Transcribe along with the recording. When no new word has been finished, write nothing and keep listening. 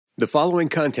The following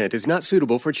content is not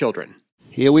suitable for children.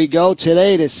 Here we go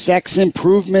today, the Sex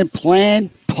Improvement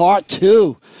Plan, Part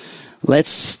 2.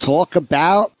 Let's talk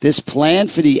about this plan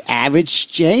for the average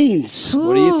Janes. Ooh.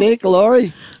 What do you think,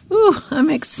 Lori? Ooh,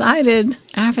 I'm excited.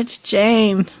 Average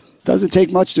Jane. Doesn't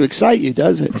take much to excite you,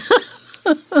 does it?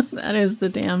 That is the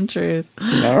damn truth.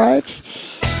 All right.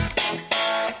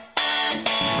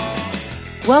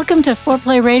 Welcome to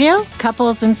Foreplay Radio,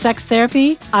 Couples and Sex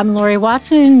Therapy. I'm Lori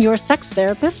Watson, your sex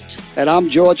therapist. And I'm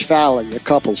George Fallon, your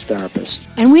couples therapist.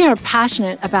 And we are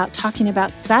passionate about talking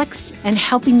about sex and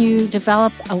helping you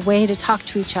develop a way to talk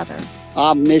to each other.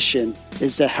 Our mission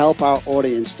is to help our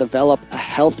audience develop a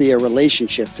healthier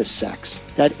relationship to sex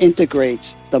that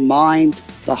integrates the mind,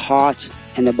 the heart,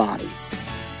 and the body.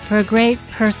 For a great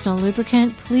personal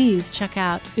lubricant, please check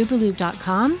out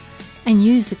uberlube.com and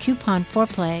use the coupon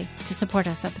Foreplay to support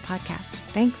us at the podcast.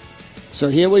 Thanks. So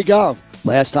here we go.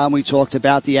 Last time we talked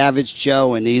about the average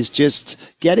Joe, and he's just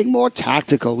getting more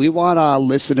tactical. We want our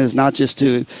listeners not just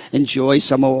to enjoy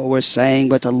some of what we're saying,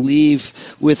 but to leave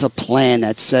with a plan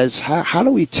that says, how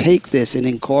do we take this and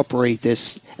incorporate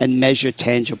this and measure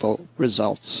tangible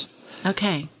results?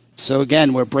 Okay. So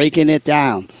again, we're breaking it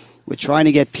down. We're trying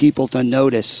to get people to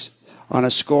notice on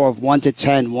a score of 1 to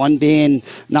 10, 1 being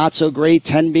not so great,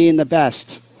 10 being the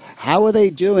best. How are they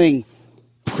doing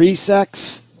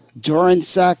pre-sex, during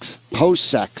sex,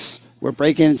 post-sex? We're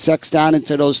breaking sex down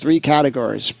into those 3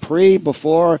 categories. Pre,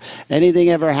 before anything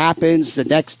ever happens, the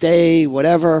next day,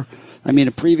 whatever.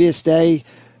 The previous day,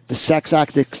 the sex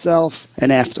act itself, and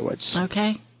afterwards.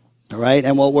 Okay. All right?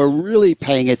 And what we're really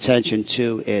paying attention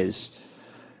to is,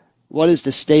 what is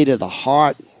the state of the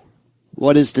heart?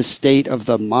 What is the state of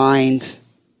the mind?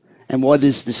 And what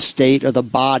is the state of the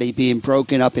body being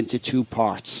broken up into 2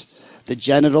 parts? The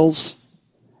genitals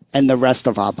and the rest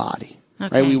of our body.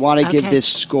 Okay. Right? We want to give this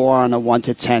score on a 1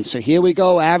 to 10. So here we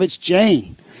go, average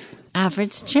Jane.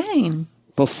 Average Jane.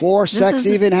 Before sex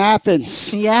even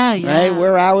happens. Yeah. Right?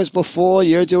 We're hours before,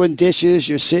 you're doing dishes,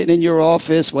 you're sitting in your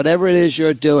office, whatever it is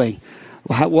you're doing.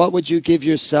 What would you give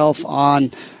yourself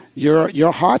on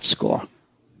your heart score?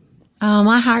 Oh,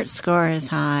 my heart score is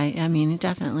high. It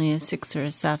definitely is 6 or a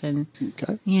 7.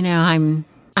 Okay.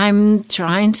 I'm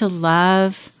trying to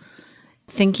love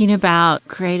thinking about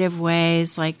creative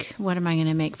ways, like what am I going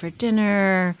to make for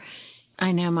dinner?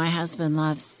 I know my husband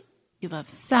loves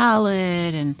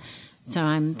salad, and so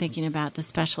I'm thinking about the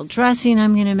special dressing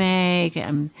I'm going to make.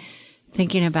 I'm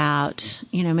thinking about,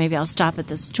 maybe I'll stop at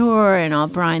the store and I'll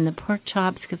brine the pork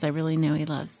chops because I really know he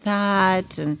loves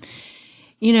that. And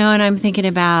and I'm thinking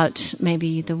about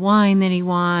maybe the wine that he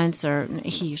wants, or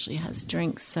he usually has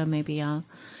drinks, so maybe I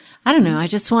don't know.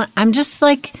 I'm just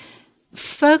like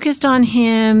focused on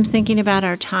him, thinking about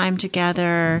our time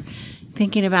together,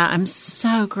 I'm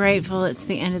so grateful it's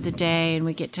the end of the day and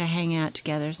we get to hang out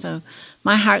together. So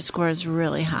my heart score is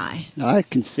really high. I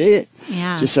can see it.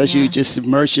 Yeah. Just as you just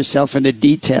immerse yourself in the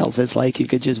details, it's like you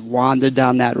could just wander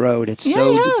down that road. It's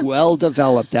well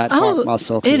developed, that heart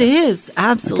muscle. It is.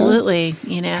 Absolutely.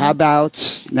 Okay. How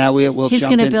about now we'll He's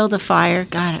jump in. He's going to build a fire.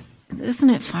 God, isn't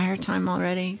it fire time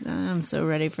already? I'm so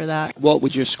ready for that. What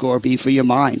would your score be for your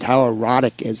mind? How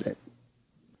erotic is it?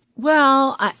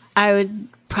 Well, I would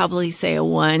probably say a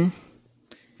 1.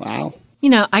 Wow.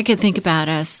 I could think about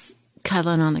us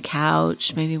cuddling on the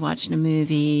couch, maybe watching a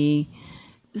movie.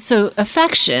 So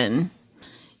affection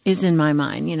is in my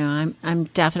mind. I'm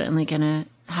definitely going to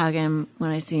hug him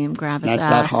when I see him grab his ass.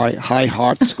 That's that high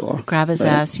heart score. Grab his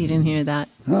ass. You didn't hear that.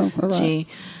 Oh, all right.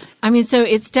 Gee. So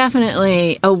it's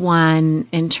definitely a 1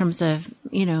 in terms of,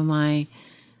 my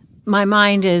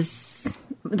mind is,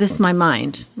 this is my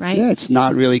mind, right? Yeah, it's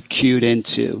not really cued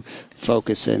into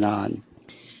focusing on.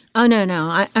 Oh, no.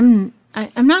 I'm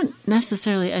not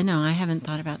necessarily, no, I haven't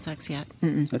thought about sex yet.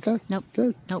 Mm-mm. Okay. Nope.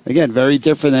 Good. Nope. Again, very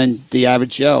different than the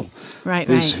average Joe. Right,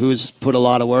 who's put a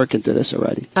lot of work into this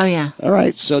already. Oh, yeah. All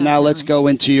right. So Definitely. Now let's go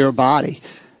into your body.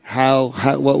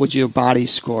 What would your body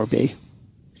score be?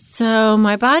 So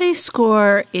my body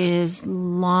score is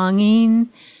longing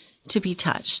to be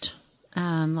touched,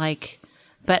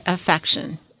 but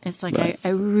affection. It's like I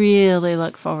really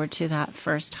look forward to that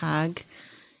first hug.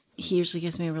 He usually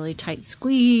gives me a really tight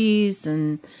squeeze,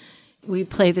 and we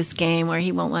play this game where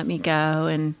he won't let me go.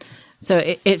 And so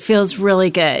it feels really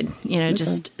good,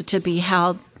 just to be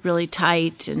held really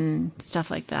tight and stuff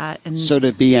like that. And so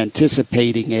to be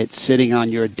anticipating it, sitting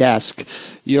on your desk,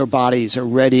 your body's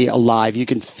already alive. You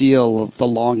can feel the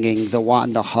longing, the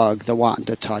wanting to hug, the wanting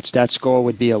to touch. That score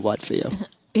would be a what for you?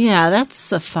 Yeah,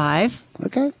 that's a 5.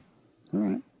 Okay. All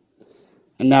right.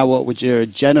 And now what would your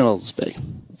genitals be?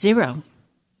 0.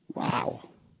 Wow.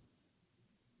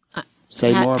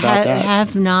 Say more about that.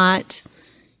 Have not,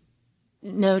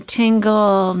 no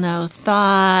tingle, no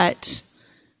thought,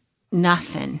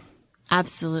 nothing.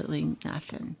 Absolutely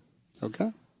nothing.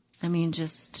 Okay. I mean,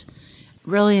 just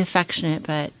really affectionate,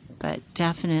 but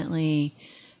definitely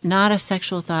not a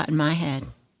sexual thought in my head.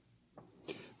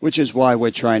 Which is why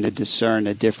we're trying to discern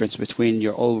the difference between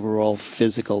your overall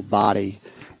physical body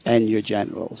and your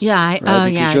genitals. Yeah.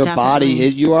 Because your definitely. body,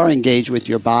 you are engaged with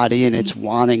your body and it's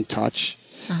wanting touch.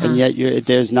 And yet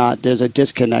there's a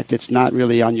disconnect. It's not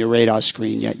really on your radar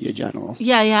screen yet, your genitals.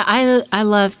 Yeah. I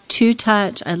love to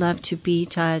touch. I love to be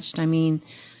touched. I mean,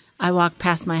 I walk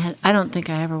past I don't think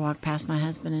I ever walk past my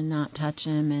husband and not touch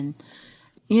him. And,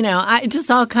 I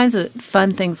just all kinds of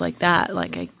fun things like that.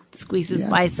 Like I squeeze his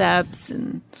biceps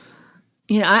and,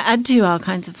 I do all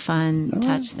kinds of fun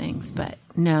touch things. But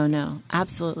no,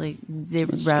 absolutely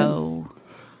zero.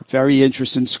 Very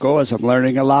interesting scores. I'm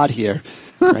learning a lot here.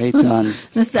 Right? On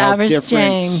this average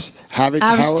Jane.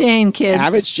 Average Jane, kids.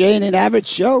 Average Jane and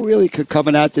average Joe really could come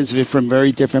at this from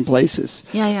very different places.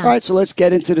 Yeah. All right, so let's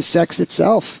get into the sex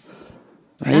itself.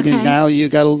 Right, Okay. and now you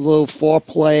got a little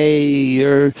foreplay.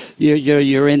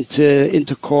 You're into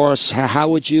intercourse. How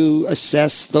would you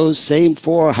assess those same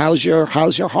four? How's your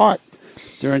heart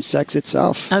during sex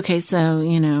itself? Okay, so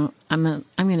I'm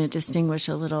going to distinguish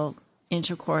a little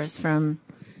intercourse from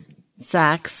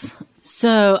sex.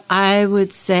 So I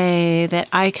would say that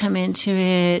I come into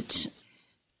it.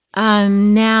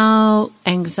 Now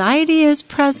anxiety is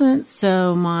present,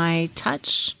 so my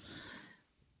touch,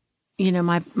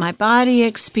 my body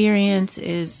experience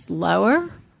is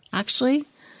lower, actually.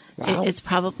 Wow. It's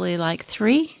probably like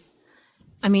 3.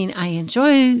 I mean, I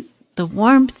enjoy the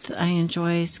warmth. I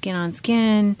enjoy skin on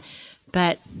skin,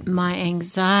 but my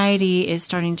anxiety is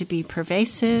starting to be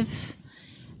pervasive.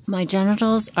 My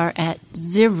genitals are at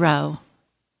 0.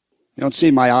 You don't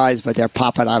see my eyes, but they're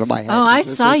popping out of my head. Oh, I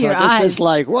saw your eyes. This is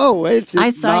like, whoa, it's I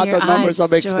saw not your the numbers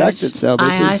eyes, I'm expected. George. So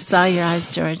I saw your eyes,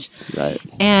 George. Right.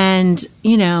 And,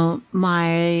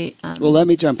 my... Well, let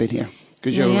me jump in here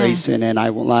because you're Yeah. racing, and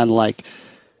I'm like,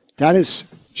 that is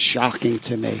shocking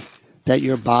to me that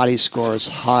your body score is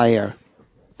higher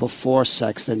before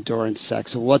sex than during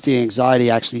sex, and what the anxiety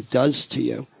actually does to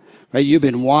you. Right? You've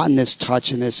been wanting this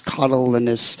touch and this cuddle and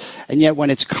this, and yet when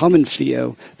it's coming for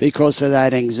you because of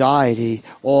that anxiety,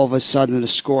 all of a sudden the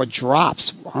score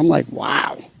drops. I'm like,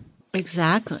 wow.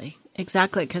 Exactly.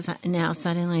 Because now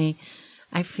suddenly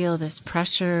I feel this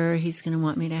pressure. He's going to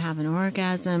want me to have an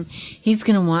orgasm. He's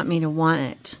going to want me to want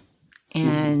it.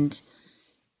 And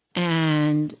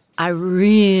I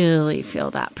really feel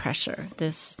that pressure.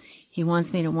 He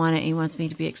wants me to want it. He wants me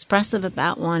to be expressive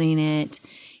about wanting it.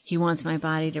 He wants my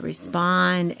body to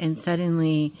respond. And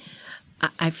suddenly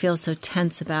I feel so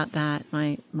tense about that.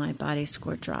 My body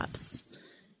score drops.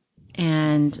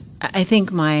 And I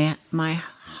think my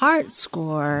heart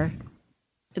score,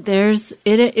 it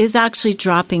is actually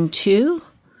dropping too.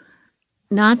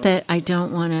 Not that I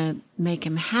don't want to make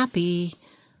him happy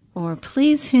or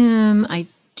please him. I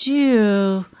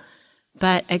do.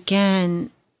 But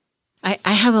again, I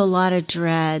have a lot of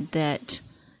dread that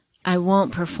I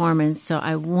won't perform, and so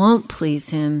I won't please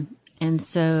him. And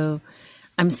so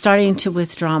I'm starting to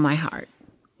withdraw my heart.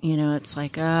 It's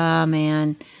like, oh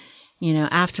man,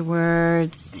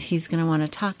 afterwards he's going to want to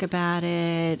talk about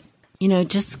it.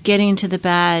 Just getting to the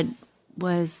bed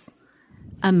was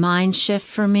a mind shift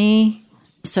for me.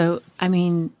 So, I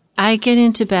mean, I get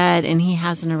into bed and he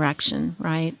has an erection,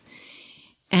 right?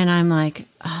 And I'm like,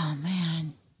 oh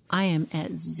man, I am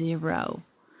at 0.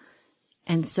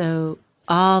 And so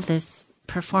all this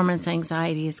performance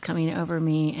anxiety is coming over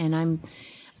me, and I'm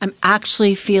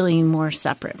actually feeling more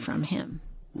separate from him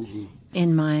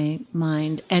in my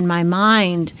mind. And my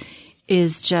mind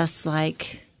is just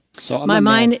like, my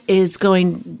mind is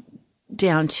going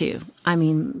down too. I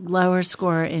mean, lower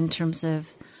score in terms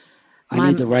of...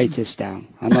 I need to write this down.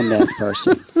 I'm a math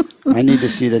person. I need to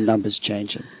see the numbers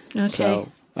changing. Okay.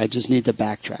 So I just need to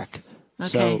backtrack. Okay.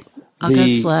 So I'll go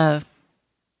slow.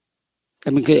 I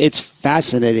mean, it's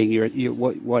fascinating.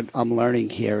 What I'm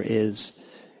learning here is,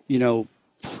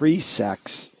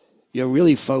 pre-sex, you're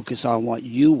really focused on what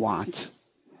you want,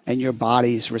 and your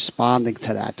body's responding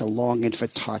to that, the longing for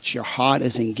touch. Your heart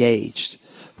is engaged.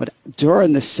 But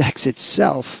during the sex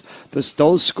itself,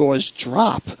 those scores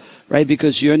drop, right?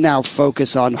 Because you're now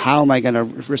focused on how am I going to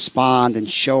respond and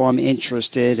show I'm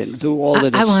interested and do all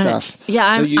of this stuff.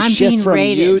 Yeah, so you I'm shift being from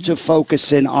rated. you to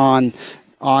focusing on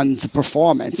the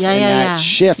performance, that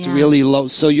shift yeah. really low.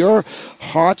 So your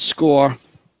heart score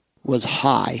was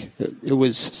high. It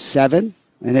was 7,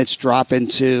 and it's dropping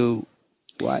to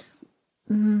what?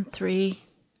 3.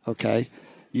 Okay.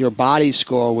 your body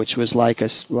score, which was like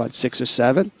 6 or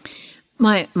 7?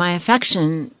 My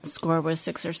affection score was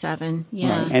 6 or 7.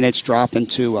 Yeah. Right. And it's dropping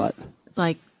to what?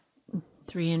 Like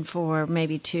 3 and 4,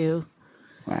 maybe 2.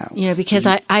 Wow. Because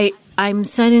I'm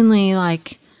suddenly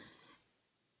like,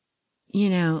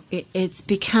 it's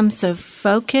become so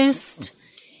focused,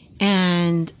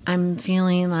 and I'm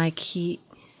feeling like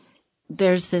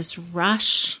there's this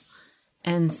rush.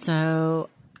 And so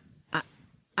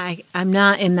I'm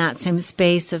not in that same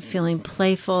space of feeling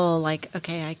playful, like,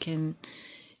 okay, I can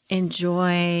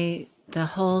enjoy the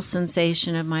whole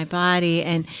sensation of my body.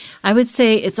 And I would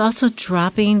say it's also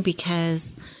dropping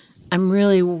because I'm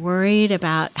really worried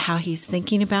about how he's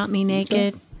thinking about me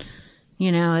naked.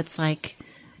 Okay. It's like,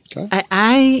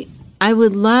 okay. I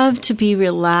would love to be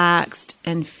relaxed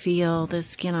and feel the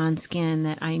skin on skin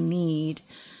that I need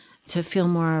to feel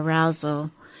more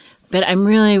arousal. But I'm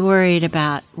really worried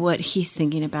about what he's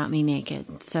thinking about me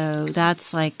naked. So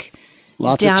that's like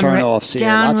lots of turn-offs here,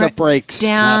 lots of breaks.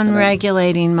 Down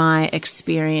regulating my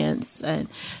experience.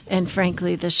 And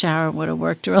frankly, the shower would have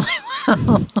worked really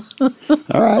well.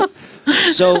 All right.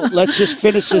 So let's just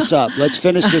finish this up. Let's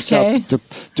finish this up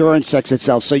during sex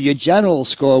itself. So your general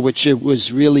score, which it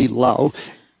was really low,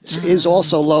 is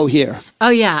also low here. Oh,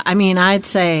 yeah. I mean, I'd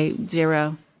say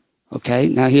 0. Okay.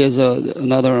 Now here's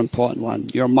another important one.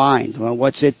 Your mind. Well,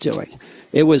 what's it doing?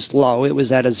 It was low. It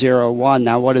was at a 0-1.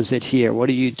 Now what is it here? What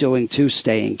are you doing to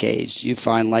stay engaged? You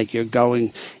find like you're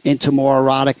going into more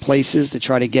erotic places to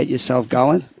try to get yourself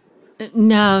going?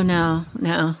 No.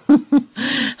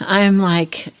 I'm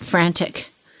like frantic.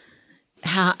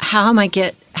 How am I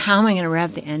going to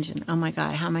rev the engine? Oh my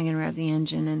God, how am I going to rev the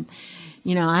engine? And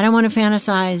I don't want to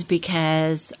fantasize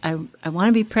because I want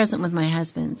to be present with my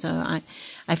husband. So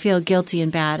I feel guilty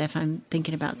and bad if I'm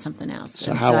thinking about something else.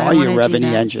 So how are you revving the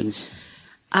engines?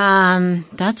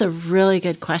 That's a really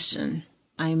good question.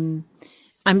 I'm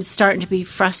starting to be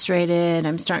frustrated.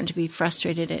 I'm starting to be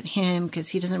frustrated at him because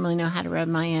he doesn't really know how to rev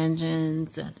my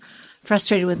engines, and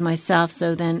frustrated with myself.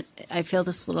 So then I feel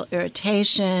this little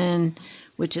irritation,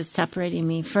 which is separating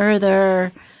me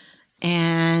further.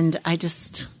 And I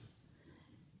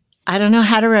don't know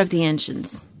how to rev the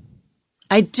engines.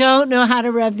 I don't know how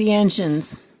to rev the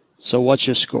engines. So what's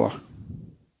your score?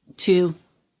 2,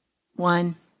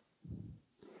 1.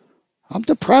 I'm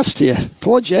depressed here.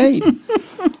 Poor Jane.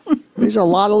 These are a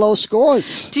lot of low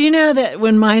scores. Do you know that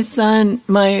when my son,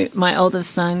 my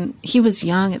oldest son, he was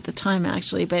young at the time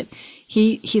actually, but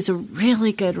he's a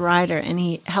really good writer, and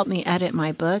he helped me edit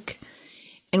my book.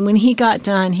 And when he got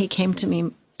done, he came to me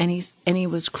and he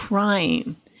was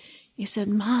crying. He said,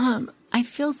 "Mom, I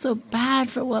feel so bad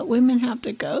for what women have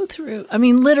to go through." I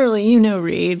mean, literally,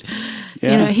 Reed.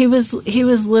 Yeah. He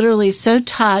was literally so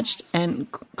touched and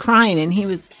crying, and he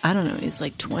was, I don't know, he was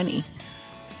like 20.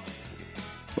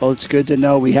 Well, it's good to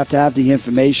know. We have to have the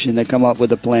information to come up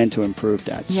with a plan to improve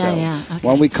that. Yeah. Okay.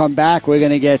 When we come back, we're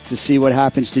going to get to see what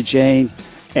happens to Jane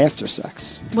after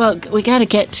sex. Well, we got to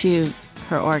get to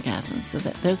her orgasm so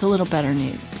that there's a little better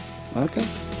news. Okay.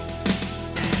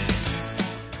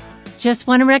 Just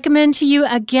want to recommend to you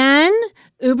again,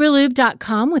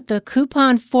 uberlube.com with the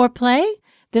coupon Foreplay.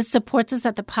 This supports us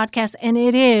at the podcast, and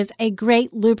it is a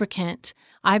great lubricant.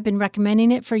 I've been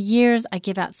recommending it for years. I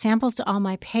give out samples to all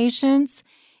my patients.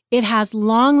 It has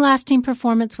long-lasting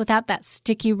performance without that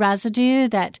sticky residue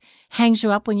that hangs you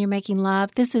up when you're making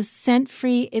love. This is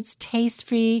scent-free. It's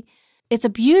taste-free. It's a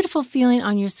beautiful feeling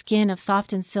on your skin of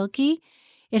soft and silky.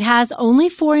 It has only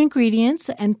 4 ingredients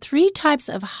and 3 types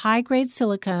of high-grade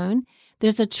silicone.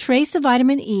 There's a trace of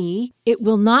vitamin E. It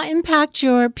will not impact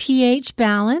your pH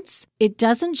balance. It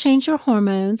doesn't change your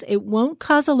hormones. It won't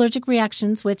cause allergic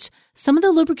reactions, which some of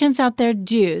the lubricants out there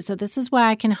do. So this is why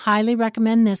I can highly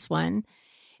recommend this one.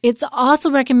 It's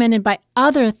also recommended by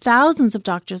other thousands of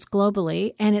doctors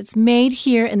globally, and it's made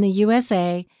here in the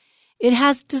USA. It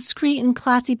has discreet and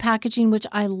classy packaging, which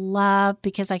I love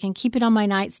because I can keep it on my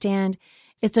nightstand.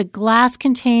 It's a glass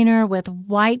container with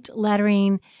white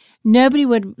lettering. Nobody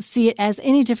would see it as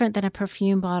any different than a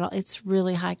perfume bottle. It's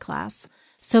really high class.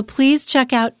 So please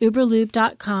check out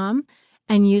uberlube.com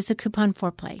and use the coupon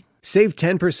Foreplay. Save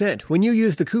 10% when you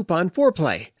use the coupon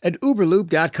Foreplay at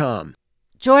uberlube.com.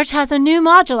 George has a new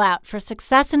module out for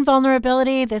success and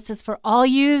vulnerability. This is for all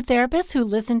you therapists who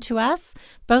listen to us,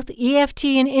 both EFT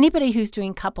and anybody who's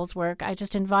doing couples work. I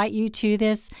just invite you to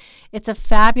this. It's a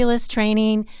fabulous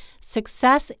training.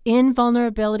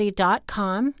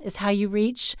 Successinvulnerability.com is how you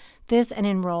reach this and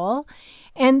enroll.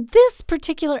 And this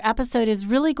particular episode is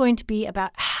really going to be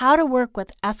about how to work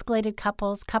with escalated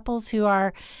couples who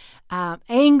are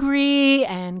angry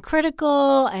and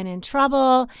critical and in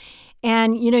trouble.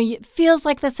 And, it feels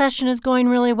like the session is going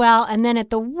really well. And then at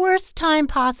the worst time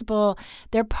possible,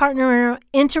 their partner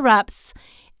interrupts.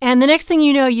 And the next thing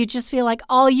you know, you just feel like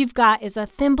all you've got is a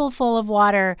thimble full of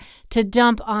water to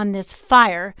dump on this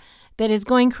fire that is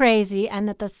going crazy and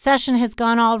that the session has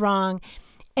gone all wrong.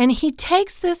 And he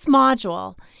takes this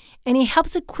module and he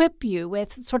helps equip you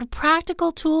with sort of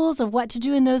practical tools of what to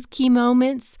do in those key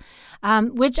moments,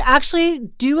 which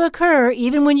actually do occur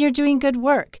even when you're doing good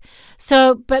work.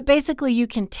 But basically you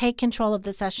can take control of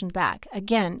the session back.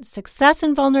 Again,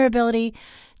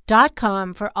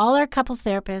 successinvulnerability.com for all our couples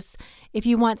therapists. If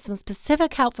you want some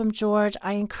specific help from George,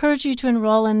 I encourage you to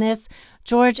enroll in this.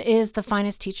 George is the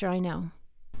finest teacher I know.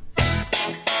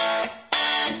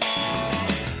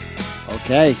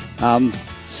 Okay,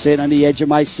 sitting on the edge of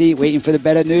my seat waiting for the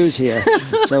better news here.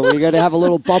 So we're going to have a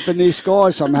little bump in these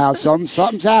scores somehow.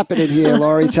 Something's happening here,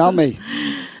 Lori. Tell me.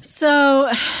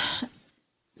 So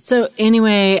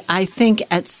anyway, I think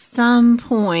at some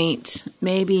point,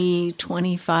 maybe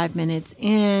 25 minutes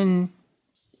in,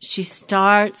 she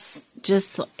starts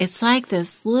it's like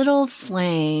this little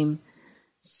flame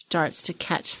starts to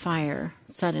catch fire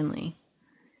suddenly.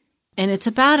 And it's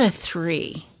about a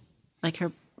 3, like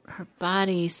her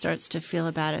body starts to feel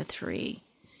about a 3.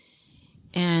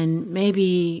 And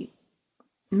maybe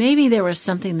there was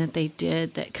something that they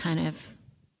did that kind of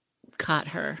caught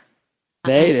her.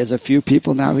 There's a few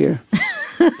people now here.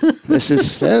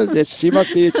 She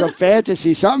must be in some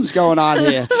fantasy. Something's going on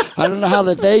here. I don't know how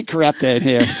the they crept in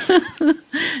here.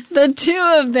 The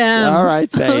two of them. All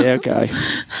right, okay.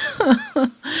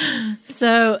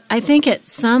 So I think at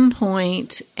some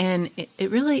point, and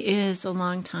it really is a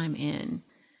long time in,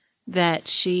 that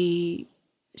she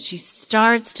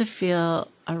starts to feel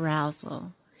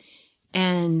arousal.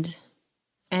 And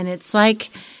it's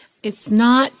like, it's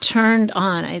not turned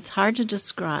on. It's hard to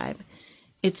describe.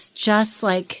 It's just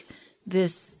like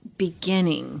this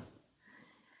beginning.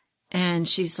 And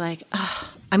she's like,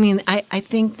 oh, I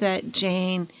think that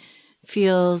Jane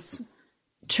feels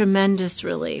tremendous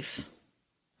relief.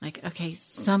 Like, okay,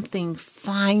 something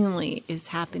finally is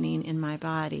happening in my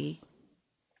body.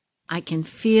 I can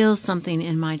feel something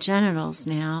in my genitals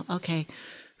now. Okay.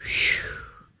 Whew.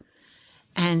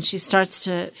 And she starts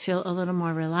to feel a little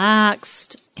more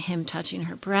relaxed. Him touching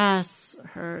her breasts,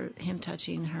 him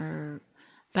touching her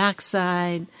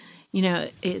backside.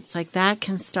 It's like that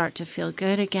can start to feel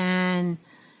good again.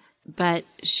 But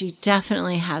she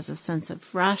definitely has a sense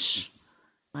of rush.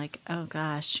 Like, oh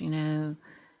gosh,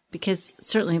 because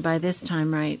certainly by this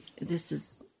time, right, if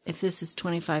this is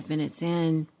 25 minutes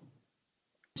in,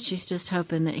 she's just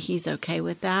hoping that he's okay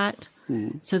with that.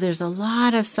 Mm-hmm. So there's a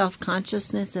lot of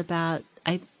self-consciousness about,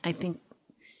 I think,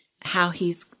 how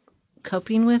he's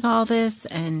coping with all this,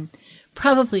 and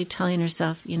probably telling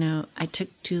herself, I took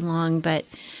too long. But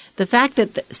the fact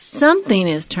that something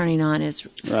is turning on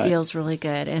feels really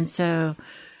good. And so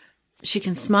she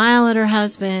can smile at her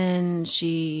husband.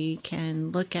 She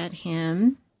can look at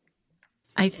him.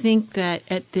 I think that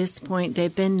at this point,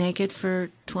 they've been naked for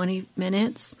 20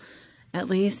 minutes at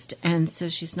least. And so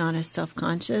she's not as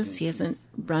self-conscious. He hasn't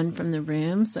run from the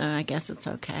room. So I guess it's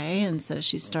okay. And so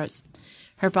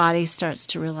her body starts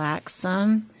to relax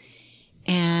some.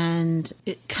 And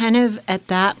it kind of, at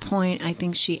that point, I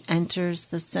think she enters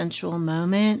the sensual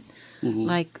moment,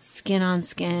 like skin on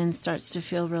skin starts to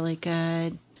feel really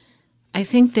good. I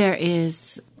think there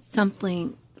is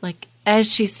something, like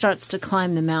as she starts to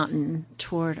climb the mountain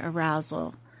toward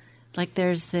arousal, like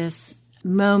there's this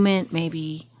moment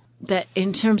maybe that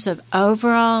in terms of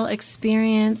overall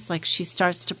experience, like she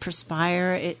starts to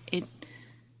perspire, it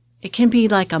can be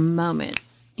like a moment,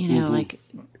 like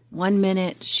 1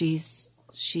 minute she's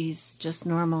just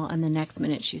normal, and the next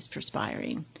minute she's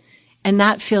perspiring. And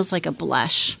that feels like a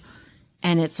blush.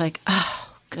 And it's like,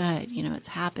 oh, good, it's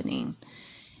happening.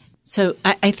 So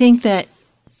I think that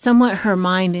somewhat her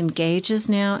mind engages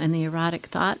now in the erotic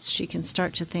thoughts. She can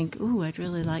start to think, ooh, I'd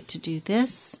really like to do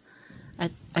this.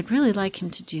 I'd really like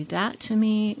him to do that to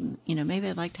me. Maybe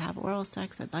I'd like to have oral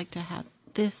sex. I'd like to have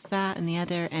this, that, and the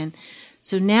other. And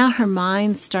so now her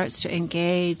mind starts to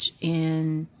engage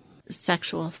in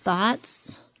sexual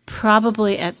thoughts.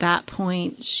 Probably at that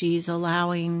point, she's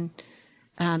allowing,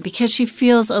 because she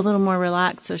feels a little more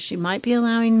relaxed, so she might be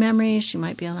allowing memories, she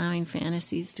might be allowing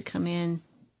fantasies to come in.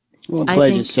 Well, I'm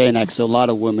glad you're saying that, because a lot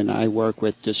of women I work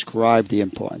with describe the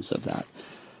importance of that,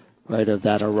 right, of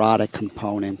that erotic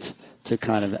component to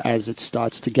kind of, as it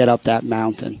starts to get up that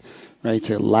mountain, right?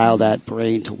 To allow that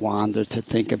brain to wander, to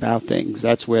think about things.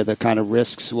 That's where the kind of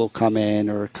risks will come in,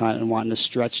 or kind of wanting to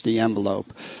stretch the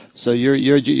envelope. So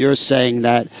you're saying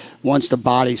that once the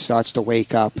body starts to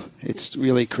wake up, it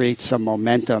really creates some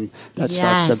momentum that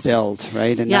starts to build,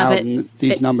 right? And now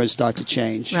these numbers start to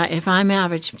change. Right. If I'm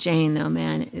average Jane, though,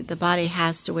 man, the body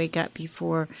has to wake up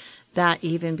before that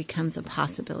even becomes a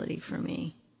possibility for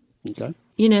me. Okay.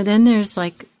 You know, then there's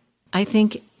like, I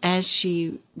think as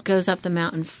she goes up the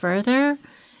mountain further,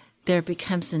 there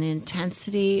becomes an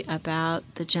intensity about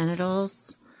the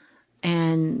genitals.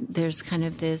 And there's kind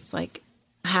of this like,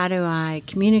 how do I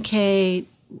communicate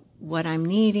what I'm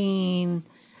needing?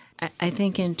 I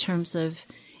think in terms of,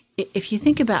 if you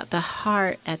think about the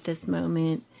heart at this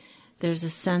moment, there's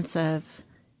a sense of,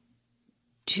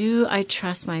 do I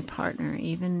trust my partner?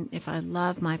 Even if I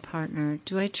love my partner,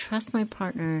 do I trust my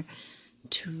partner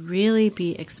to really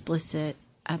be explicit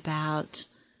about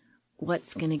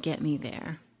what's going to get me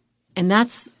there? And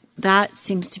that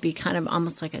seems to be kind of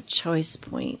almost like a choice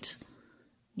point.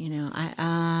 You know,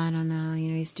 I don't know, you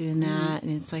know, he's doing that,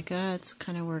 and it's like, it's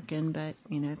kind of working, but,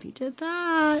 you know, if he did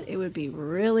that, it would be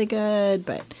really good,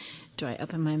 but do I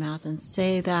open my mouth and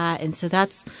say that? And so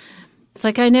it's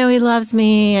like, I know he loves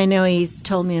me, I know he's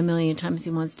told me a million times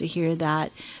he wants to hear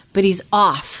that, but he's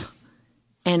off.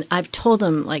 And I've told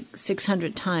him like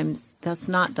 600 times, that's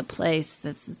not the place,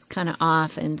 that's kind of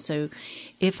off. And so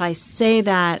if I say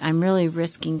that, I'm really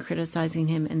risking criticizing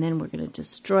him, and then we're going to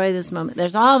destroy this moment.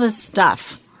 There's all this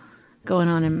stuff going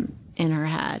on in her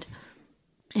head.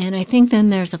 And I think then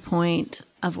there's a point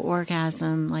of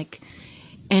orgasm, like,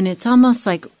 and it's almost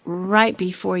like right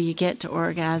before you get to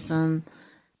orgasm,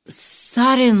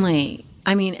 suddenly,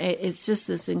 I mean, it's just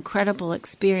this incredible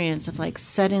experience of like,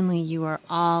 suddenly you are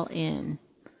all in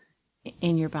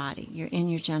your body, you're in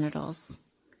your genitals,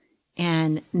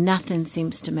 and nothing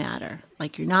seems to matter.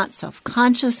 Like, you're not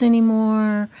self-conscious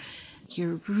anymore.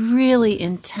 You're really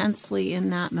intensely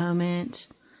in that moment.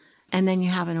 And then you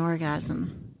have an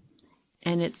orgasm.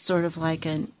 And it's sort of like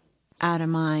an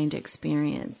out-of-mind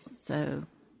experience. So,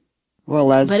 well,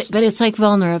 but it's like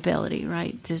vulnerability,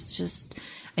 right? There's just,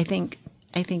 I think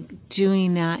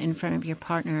doing that in front of your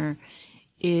partner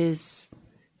is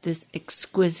this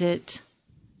exquisite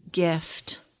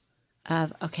gift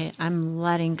of, okay, I'm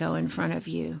letting go in front of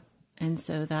you. And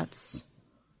so that's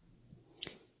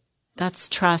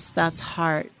trust, that's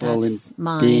heart, that's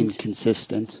mind. Being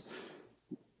consistent.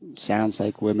 Sounds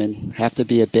like women have to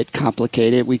be a bit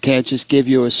complicated. We can't just give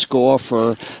you a score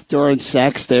for during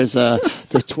sex. There's the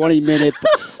 20-minute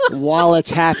while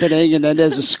it's happening, and then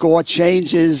there's a score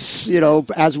changes, you know,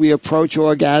 as we approach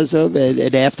orgasm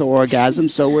and after orgasm.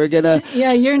 So we're gonna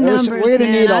your numbers. We're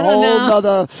gonna need a whole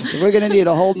nother. We're gonna need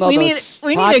a whole nother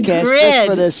podcast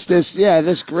just for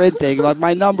this grid thing.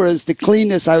 My number is the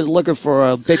cleanness. I was looking for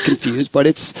a bit confused, but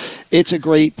it's a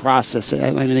great process. I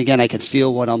mean, again, I can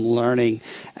feel what I'm learning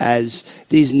as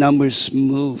these numbers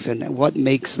move, and what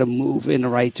makes them move in the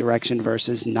right direction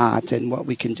versus not, and what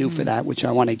we can do for that, which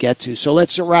I want to get to. So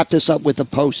let's wrap this up with the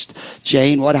post.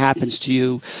 Jane, what happens to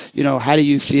you? You know, how do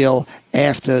you feel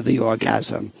after the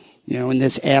orgasm? You know, in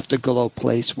this afterglow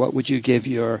place, what would you give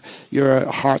your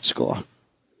heart score?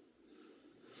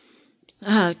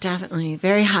 Oh, definitely.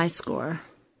 Very high score.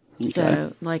 Okay.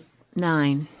 So like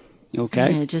 9.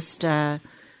 Okay. You know, just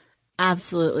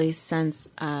absolutely sense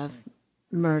of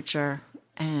merger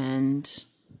and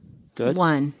good.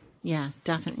 1. Yeah,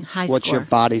 definitely. High What's score. What's your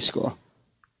body score?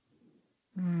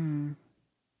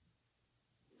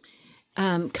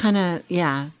 Kind of,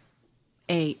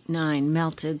 8, 9,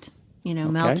 melted,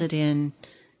 melted in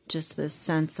just this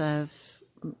sense of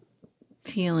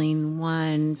feeling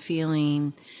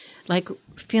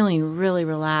really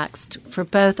relaxed for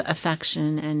both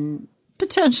affection and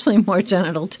potentially more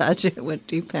genital touch. It would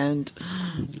depend.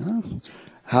 Oh.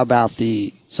 How about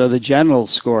the genital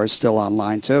score is still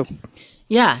online too?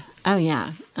 Yeah. Oh,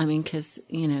 yeah. I mean, because,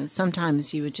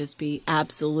 sometimes you would just be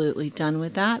absolutely done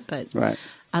with that. But right.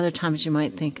 Other times you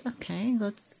might think, okay,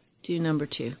 let's do number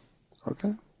 2.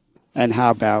 Okay. And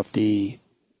how about the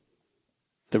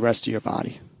rest of your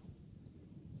body?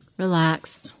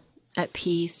 Relaxed, at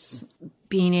peace,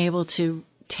 being able to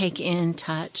take in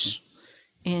touch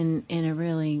in a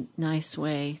really nice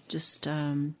way. Just,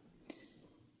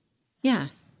 yeah.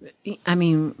 I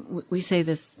mean, we say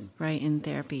this, right, in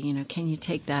therapy, can you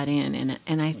take that in?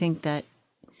 And I think that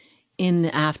in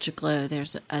the afterglow,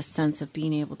 there's a sense of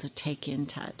being able to take in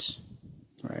touch.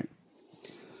 Right.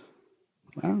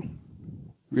 Wow.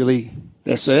 Really,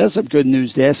 there's some good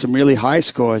news there. Some really high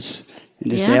scores in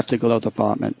this afterglow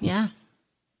department. Yeah.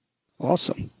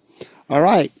 Awesome. All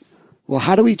right. Well,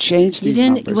 how do we change these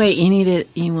numbers? Wait,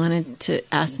 you wanted to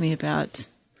ask me about,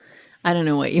 I don't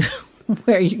know where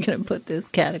you're going to put this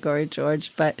category,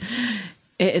 George, but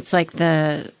it's like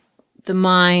the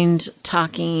mind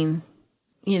talking,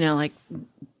 like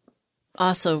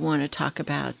also want to talk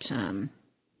about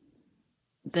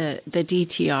the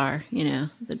DTR,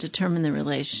 the determine the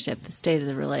relationship, the state of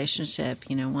the relationship,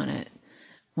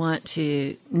 want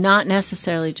to not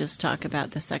necessarily just talk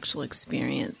about the sexual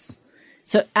experience.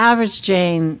 So average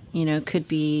Jane, could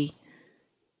be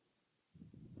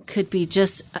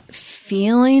just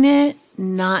feeling it,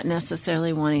 not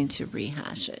necessarily wanting to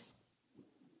rehash it.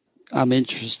 I'm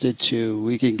interested too.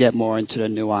 We can get more into the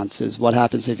nuances. What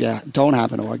happens if you don't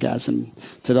have an orgasm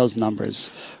to those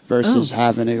numbers versus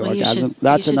having an orgasm?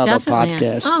 That's another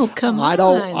podcast. Oh, come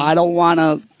on. I don't want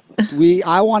to.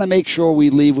 I want to make sure we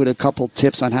leave with a couple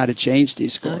tips on how to change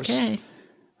these scores. Okay.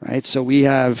 Right. So we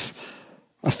have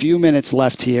a few minutes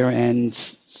left here, and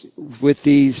with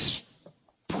these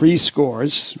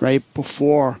pre-scores, right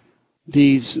before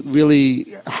these,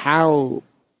 really how.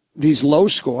 These low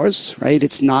scores, right?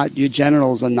 It's not, your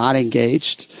genitals are not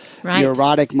engaged. Right. Your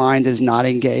erotic mind is not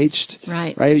engaged.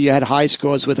 Right. Right. You had high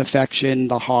scores with affection,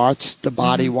 the hearts, the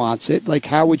body wants it. Like,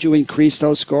 how would you increase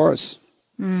those scores?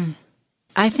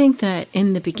 I think that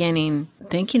in the beginning,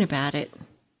 thinking about it,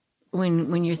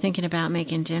 when you're thinking about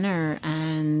making dinner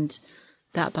and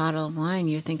that bottle of wine,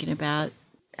 you're thinking about,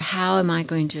 how am I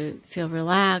going to feel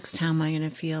relaxed? How am I going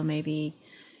to feel maybe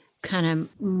kind of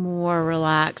more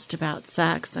relaxed about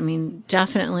sex? I mean,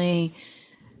 definitely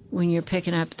when you're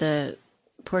picking up the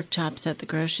pork chops at the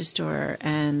grocery store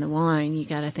and the wine, you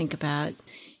got to think about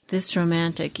this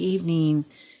romantic evening.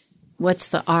 What's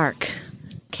the arc?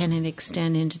 Can it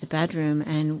extend into the bedroom?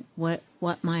 And what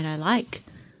might I like?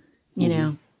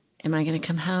 Am I going to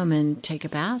come home and take a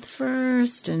bath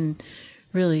first and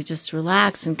really just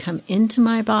relax and come into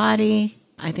my body?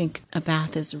 I think a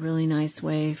bath is a really nice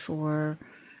way for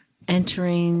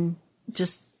entering,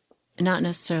 just not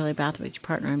necessarily a bath with your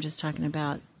partner. I'm just talking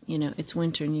about, it's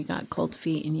winter and you got cold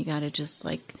feet and you got to just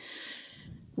like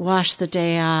wash the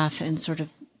day off and sort of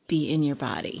be in your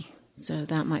body. So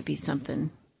that might be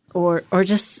something, or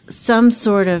just some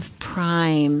sort of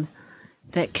prime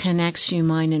that connects you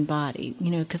mind and body,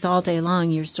 because all day long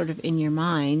you're sort of in your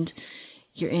mind,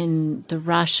 you're in the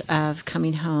rush of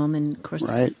coming home and of course,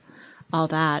 right. All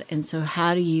that. And so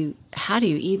how do you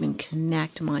even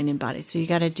connect mind and body? So you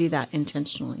got to do that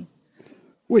intentionally.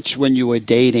 Which, when you were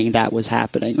dating, that was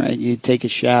happening, right? You take a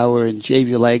shower and shave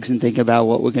your legs and think about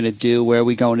what we're going to do, where are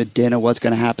we going to dinner, what's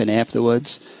going to happen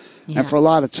afterwards. Yeah. And for a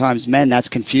lot of times, men, that's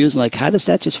confusing. Like, how does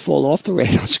that just fall off the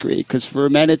radar screen? Because for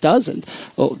men, it doesn't.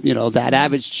 Well, that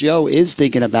average Joe is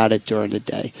thinking about it during the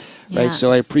day, right? Yeah.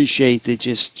 So I appreciate that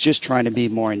just trying to be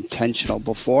more intentional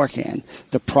beforehand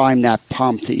to prime that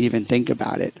pump to even think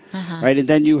about it, right? And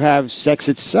then you have sex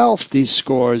itself. These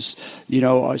scores,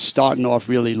 are starting off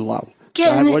really low.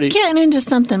 Getting into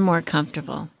something more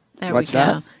comfortable. There What's we go.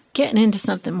 That? Getting into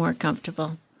something more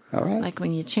comfortable. All right. Like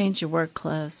when you change your work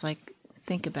clothes, like,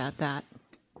 think about that.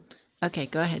 Okay,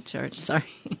 go ahead, George. Sorry.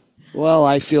 Well,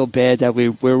 I feel bad that we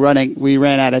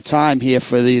ran out of time here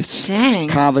for these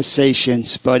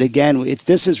conversations. But again,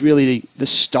 this is really the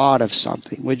start of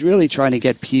something. We're really trying to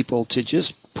get people to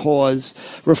just pause,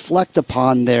 reflect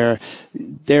upon their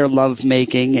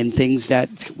lovemaking and things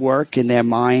that work in their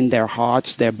mind, their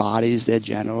hearts, their bodies, their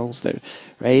genitals,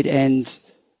 right? And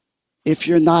if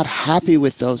you're not happy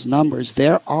with those numbers,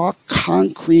 there are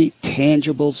concrete,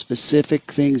 tangible,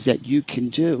 specific things that you can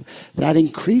do that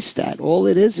increase that. All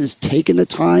it is taking the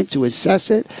time to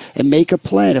assess it and make a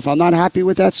plan. If I'm not happy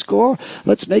with that score,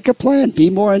 let's make a plan.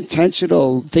 Be more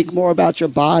intentional. Think more about your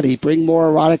body. Bring more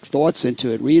erotic thoughts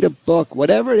into it. Read a book.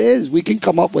 Whatever it is, we can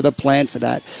come up with a plan for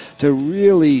that to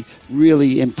really,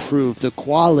 really improve the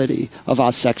quality of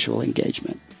our sexual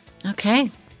engagement. Okay.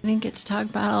 I didn't get to talk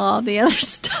about all the other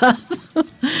stuff.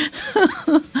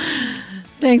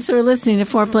 Thanks for listening to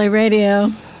Foreplay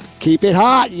Radio. Keep it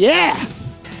hot, yeah!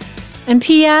 And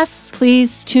P.S.,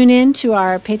 please tune in to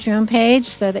our Patreon page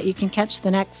so that you can catch the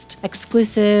next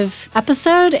exclusive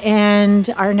episode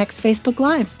and our next Facebook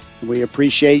Live. We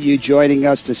appreciate you joining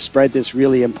us to spread this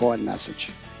really important message.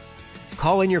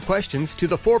 Call in your questions to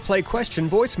the Foreplay question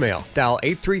voicemail. Dial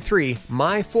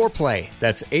 833-MY-4PLAY.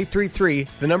 That's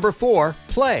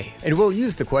 833-4-PLAY. And we'll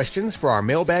use the questions for our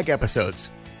mailbag episodes.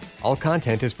 All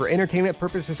content is for entertainment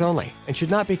purposes only and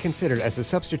should not be considered as a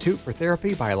substitute for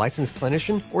therapy by a licensed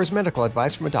clinician or as medical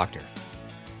advice from a doctor.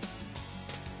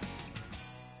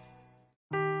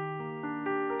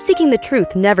 Seeking the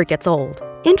truth never gets old.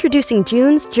 Introducing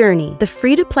June's Journey, the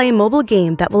free-to-play mobile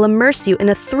game that will immerse you in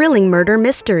a thrilling murder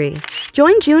mystery.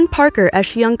 Join June Parker as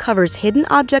she uncovers hidden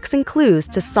objects and clues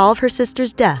to solve her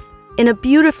sister's death in a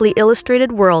beautifully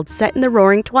illustrated world set in the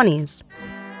Roaring '20s.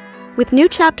 With new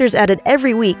chapters added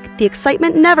every week, the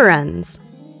excitement never ends.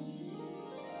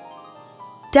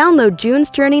 Download June's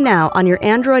Journey now on your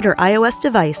Android or iOS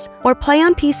device, or play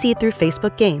on PC through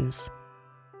Facebook Games.